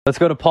Let's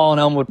go to Paul in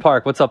Elmwood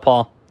Park. What's up,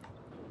 Paul?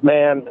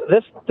 Man,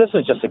 this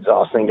is just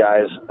exhausting,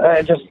 guys.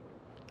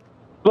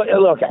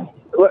 Okay,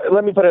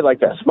 let me put it like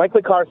this. Mike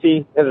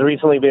McCarthy has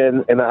recently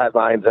been in the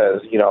headlines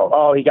as,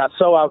 oh, he got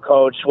so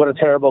out-coached. What a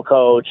terrible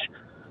coach.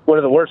 One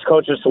of the worst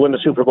coaches to win the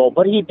Super Bowl.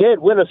 But he did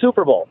win a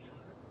Super Bowl.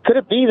 Could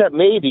it be that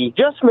maybe,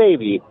 just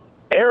maybe,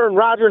 Aaron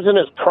Rodgers in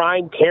his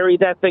prime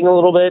carried that thing a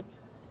little bit?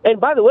 And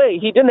by the way,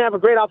 he didn't have a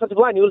great offensive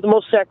line. He was the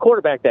most sacked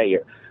quarterback that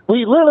year.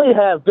 We literally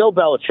have Bill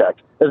Belichick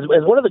as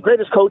one of the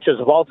greatest coaches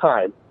of all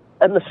time.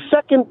 And the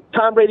second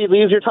Tom Brady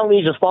leaves, you're telling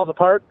me he just falls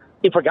apart?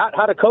 He forgot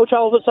how to coach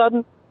all of a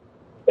sudden?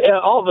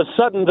 All of a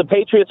sudden, the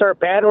Patriots are a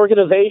bad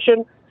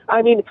organization?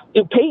 I mean,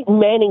 Peyton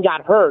Manning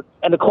got hurt,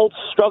 and the Colts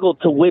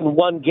struggled to win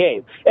one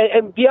game.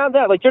 And beyond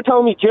that, like, you're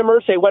telling me Jim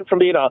Irsay went from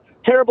being a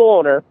terrible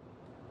owner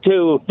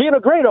to being a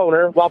great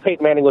owner while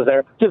Peyton Manning was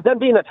there, to then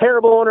being a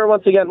terrible owner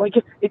once again. Like,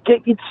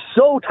 it's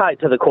so tied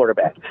to the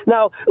quarterback.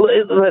 Now,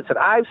 listen,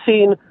 I've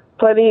seen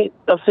plenty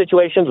of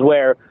situations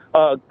where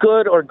a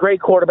good or great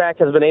quarterback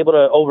has been able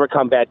to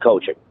overcome bad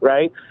coaching,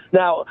 right?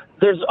 Now,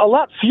 there's a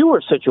lot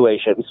fewer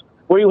situations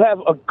where you have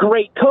a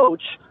great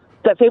coach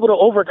that's able to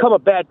overcome a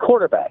bad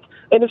quarterback.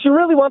 And if you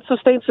really want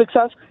sustained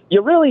success,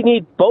 you really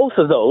need both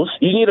of those.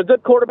 You need a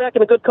good quarterback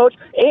and a good coach,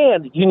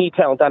 and you need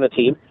talent on a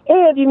team,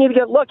 and you need to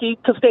get lucky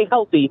to stay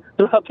healthy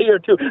throughout the year,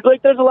 too.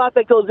 Like, there's a lot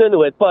that goes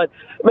into it. But,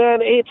 man,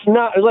 it's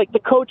not, like, the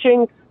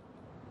coaching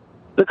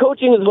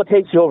is what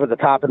takes you over the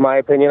top, in my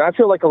opinion. I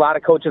feel like a lot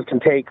of coaches can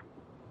take,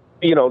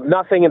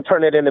 nothing and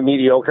turn it into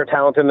mediocre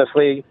talent in this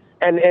league.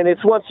 And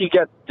it's once you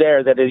get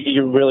there that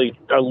you really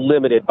are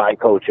limited by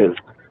coaches.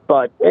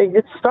 But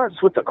it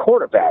starts with the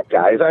quarterback,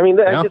 guys. I mean,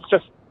 and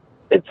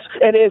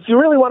if you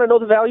really want to know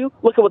the value,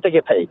 look at what they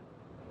get paid.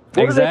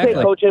 What do they pay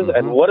coaches,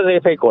 and what do they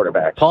pay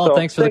quarterbacks? Paul,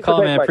 thanks for the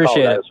call, man.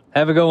 Appreciate it.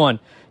 Have a good one.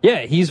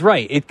 Yeah, he's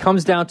right. It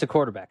comes down to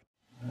quarterback.